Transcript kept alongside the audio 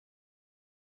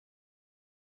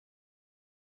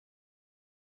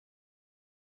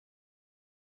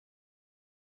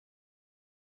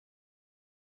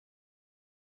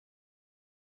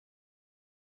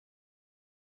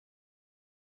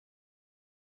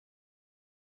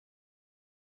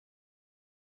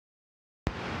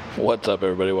What's up,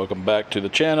 everybody? Welcome back to the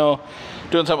channel.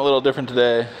 Doing something a little different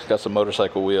today. Got some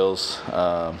motorcycle wheels.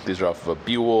 These are off of a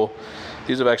Buell.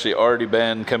 These have actually already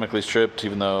been chemically stripped,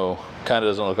 even though kind of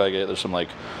doesn't look like it. There's some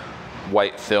like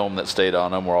white film that stayed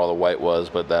on them where all the white was,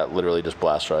 but that literally just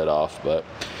blasts right off. But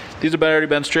these have already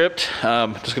been stripped.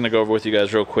 Just gonna go over with you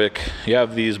guys real quick. You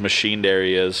have these machined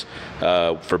areas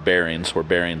for bearings, where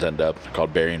bearings end up,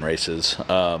 called bearing races.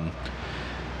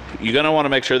 You're going to want to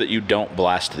make sure that you don't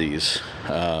blast these.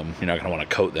 You're not going to want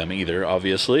to coat them either,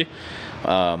 obviously.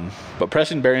 But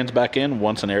pressing bearings back in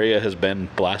once an area has been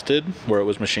blasted where it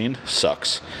was machined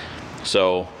sucks.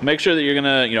 So make sure that you're going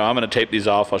to, I'm going to tape these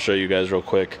off. I'll show you guys real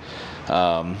quick.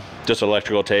 Just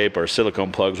electrical tape or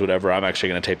silicone plugs, whatever. I'm actually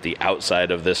going to tape the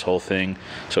outside of this whole thing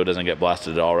so it doesn't get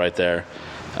blasted at all right there.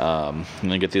 And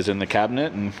then get these in the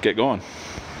cabinet and get going.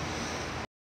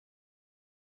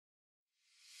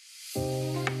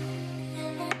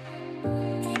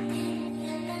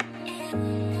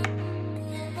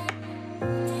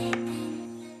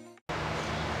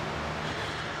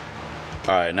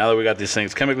 Alright, now that we got these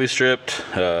things chemically stripped,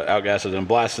 outgassed and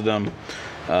blasted them,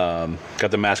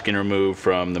 got the masking removed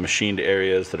from the machined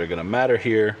areas that are going to matter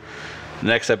here. The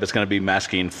next step is going to be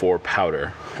masking for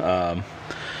powder. Now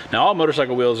all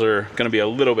motorcycle wheels are going to be a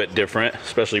little bit different,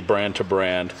 especially brand to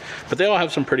brand, but they all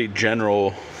have some pretty general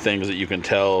things that you can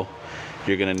tell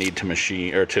you're going to need to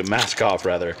machine, or to mask off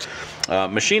rather.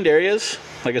 Machined areas,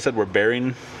 like I said,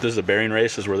 this is a bearing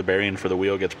race, this is where the bearing for the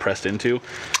wheel gets pressed into.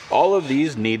 All of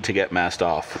these need to get masked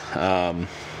off.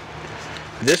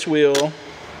 This wheel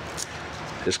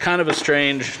is kind of a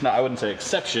strange, I wouldn't say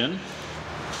exception,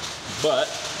 but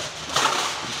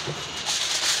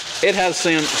it has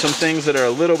some things that are a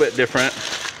little bit different,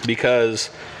 because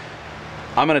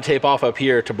I'm going to tape off up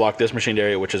here to block this machined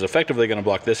area, which is effectively going to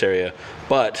block this area,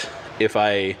 but if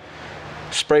I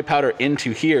spray powder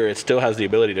into here, it still has the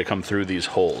ability to come through these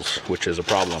holes, which is a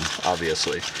problem,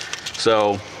 obviously.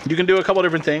 So you can do a couple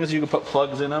different things. You can put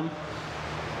plugs in them.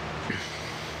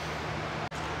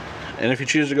 And if you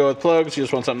choose to go with plugs, you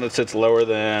just want something that sits lower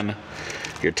than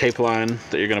your tape line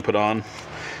that you're going to put on.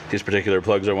 These particular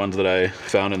plugs are ones that I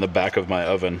found in the back of my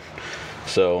oven.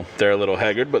 So they're a little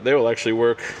haggard, but they will actually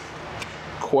work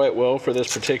quite well for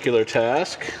this particular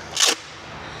task.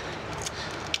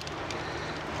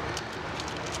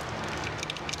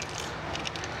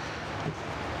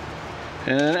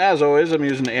 And as always, I'm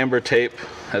using amber tape.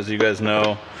 As you guys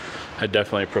know, I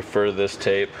definitely prefer this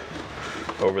tape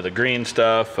over the green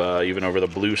stuff, even over the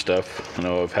blue stuff. I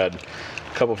know I've had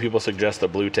a couple people suggest the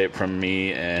blue tape from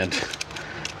me, and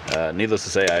needless to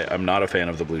say, I'm not a fan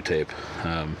of the blue tape.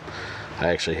 I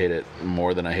actually hate it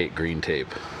more than I hate green tape.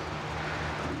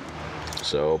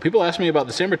 So people ask me about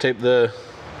this amber tape.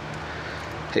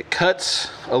 It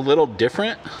cuts a little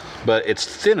different, but it's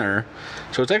thinner,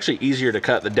 so it's actually easier to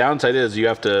cut. The downside is you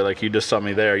have to, like you just saw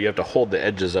me there, you have to hold the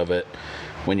edges of it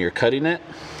when you're cutting it.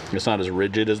 It's not as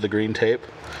rigid as the green tape,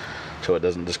 so it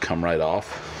doesn't just come right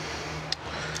off.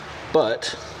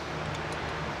 But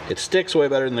it sticks way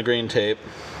better than the green tape,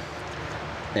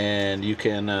 and you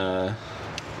can,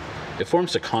 it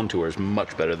forms the contours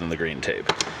much better than the green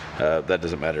tape. That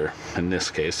doesn't matter in this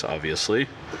case, obviously,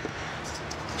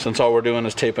 since all we're doing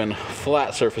is taping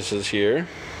flat surfaces here.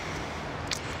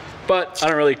 But I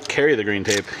don't really carry the green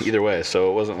tape either way,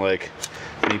 so it wasn't like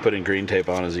me putting green tape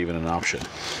on is even an option.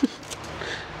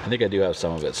 I think I do have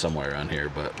some of it somewhere around here,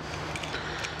 but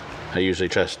I usually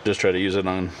just try to use it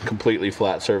on completely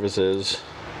flat surfaces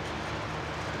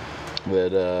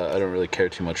that I don't really care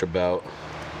too much about.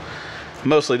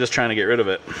 Mostly just trying to get rid of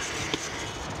it.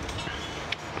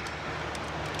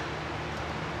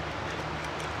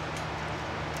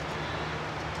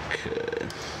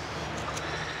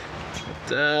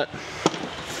 That.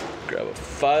 Grab a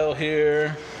file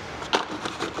here.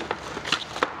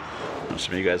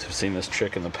 Some of you guys have seen this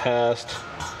trick in the past.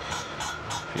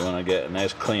 If you want to get a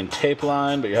nice clean tape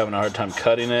line, but you're having a hard time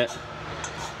cutting it,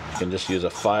 you can just use a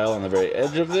file on the very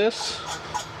edge of this.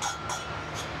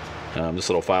 This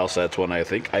little file set's one I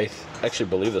actually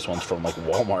believe this one's from like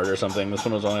Walmart or something. This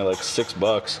one was only like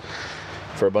 $6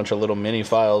 for a bunch of little mini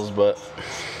files, but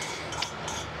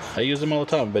I use them all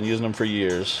the time. I've been using them for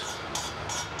years.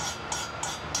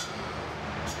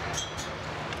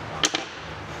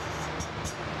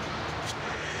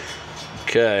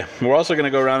 Okay, we're also going to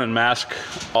go around and mask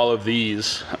all of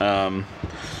these. Actually,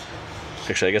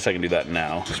 I guess I can do that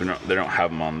now, because they don't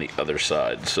have them on the other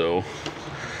side. So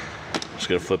I'm just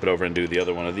going to flip it over and do the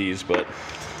other one of these, but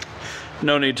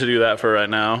no need to do that for right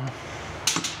now.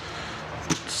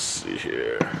 Let's see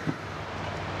here.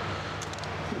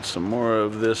 Get some more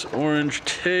of this orange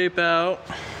tape out.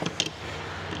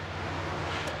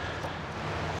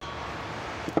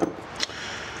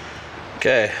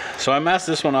 Okay, so I masked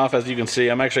this one off. As you can see,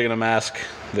 I'm actually going to mask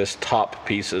this top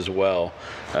piece as well.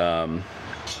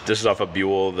 This is off a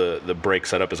Buell. The brake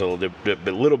setup is a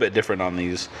little bit different on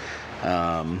these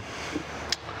than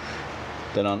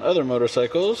on other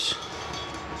motorcycles.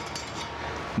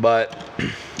 But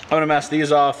I'm going to mask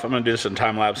these off. I'm going to do this in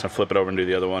time lapse and flip it over and do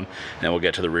the other one, and then we'll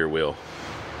get to the rear wheel.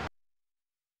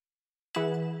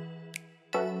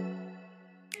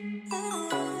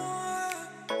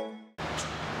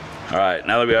 All right,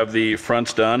 now that we have the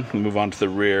fronts done, we'll move on to the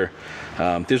rear.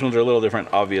 These ones are a little different,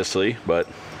 obviously, but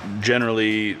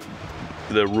generally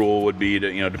the rule would be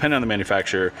to, depending on the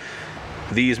manufacturer,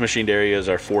 these machined areas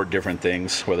are for different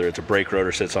things, whether it's a brake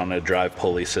rotor sits on it, drive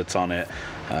pulley sits on it.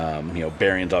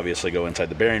 Bearings obviously go inside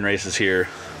the bearing races here.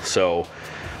 So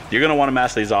you're gonna wanna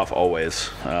mask these off always,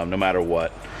 no matter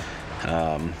what.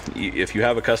 If you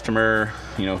have a customer,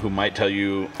 who might tell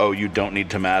you, oh, you don't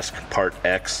need to mask part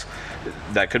X,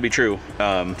 that could be true,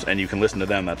 and you can listen to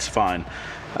them, that's fine.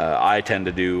 I tend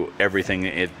to do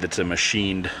everything that's a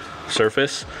machined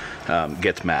surface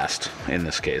gets masked in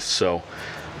this case. So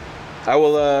I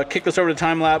will kick this over to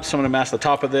time lapse. I'm going to mask the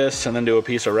top of this and then do a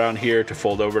piece around here to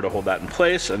fold over to hold that in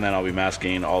place, and then I'll be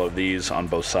masking all of these on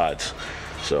both sides.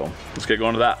 So let's get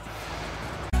going to that.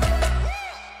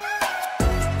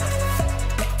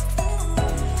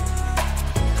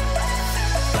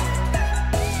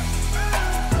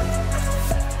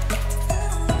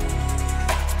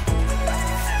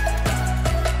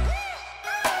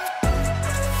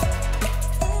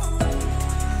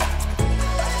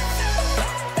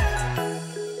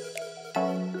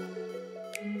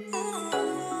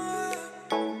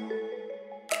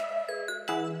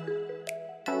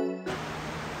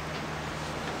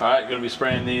 All right, going to be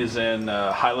spraying these in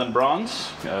Highland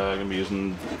Bronze. Going to be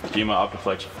using Dima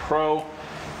Optiflex Pro.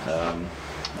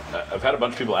 I've had a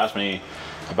bunch of people ask me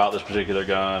about this particular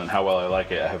gun and how well I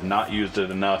like it. I have not used it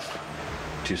enough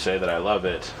to say that I love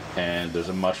it, and there's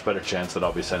a much better chance that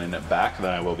I'll be sending it back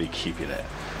than I will be keeping it.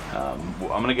 I'm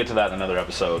going to get to that in another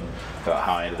episode about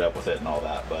how I ended up with it and all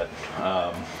that, but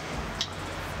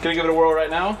gonna give it a whirl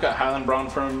right now. Got Highland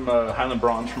Bronze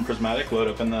from Prismatic load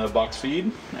up in the box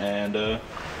feed, and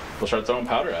we'll start throwing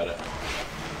powder at it.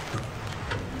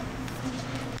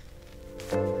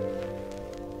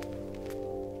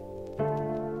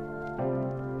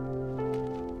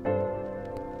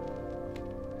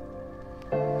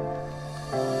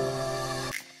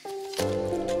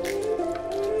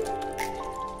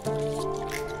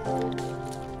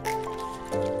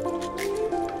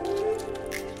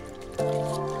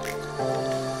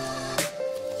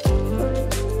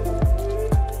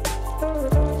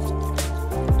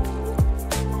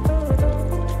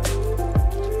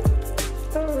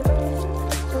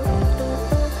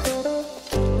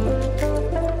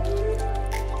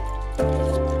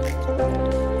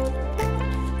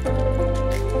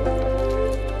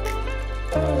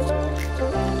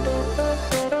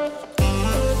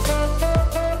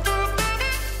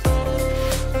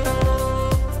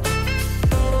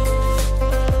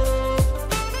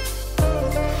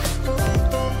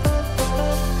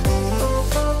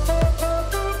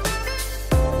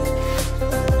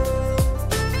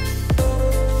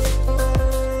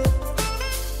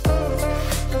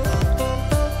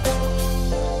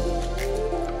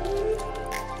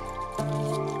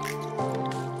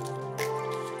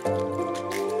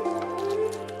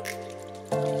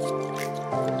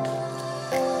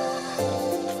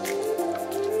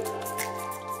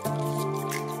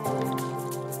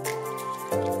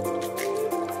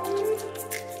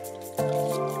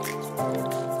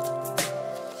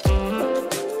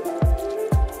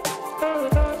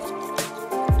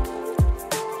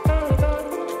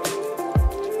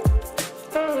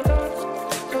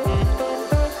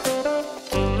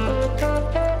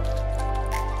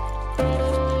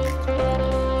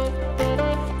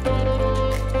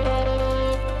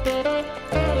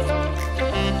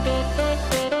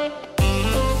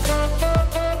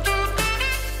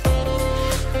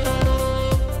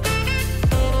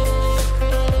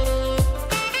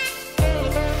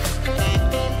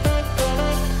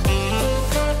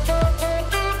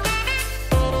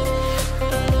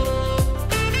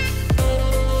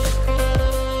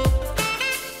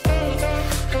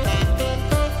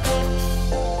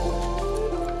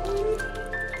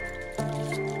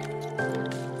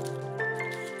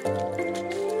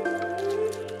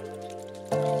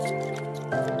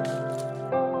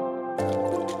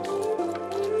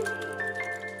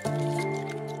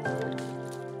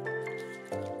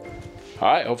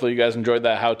 All right, hopefully you guys enjoyed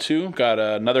that how-to. Got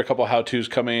another couple how-tos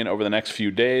coming over the next few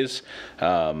days.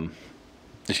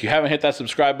 If you haven't hit that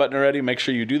subscribe button already, make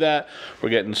sure you do that. We're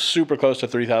getting super close to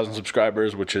 3,000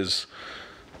 subscribers, which is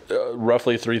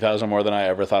roughly 3,000 more than I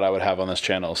ever thought I would have on this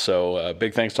channel. So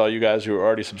big thanks to all you guys who are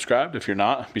already subscribed. If you're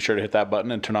not, be sure to hit that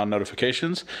button and turn on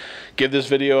notifications. Give this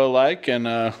video a like, and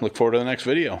look forward to the next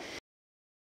video.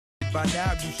 By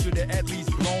now you should have at least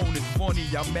blown. It's funny,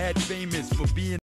 I'm mad famous for being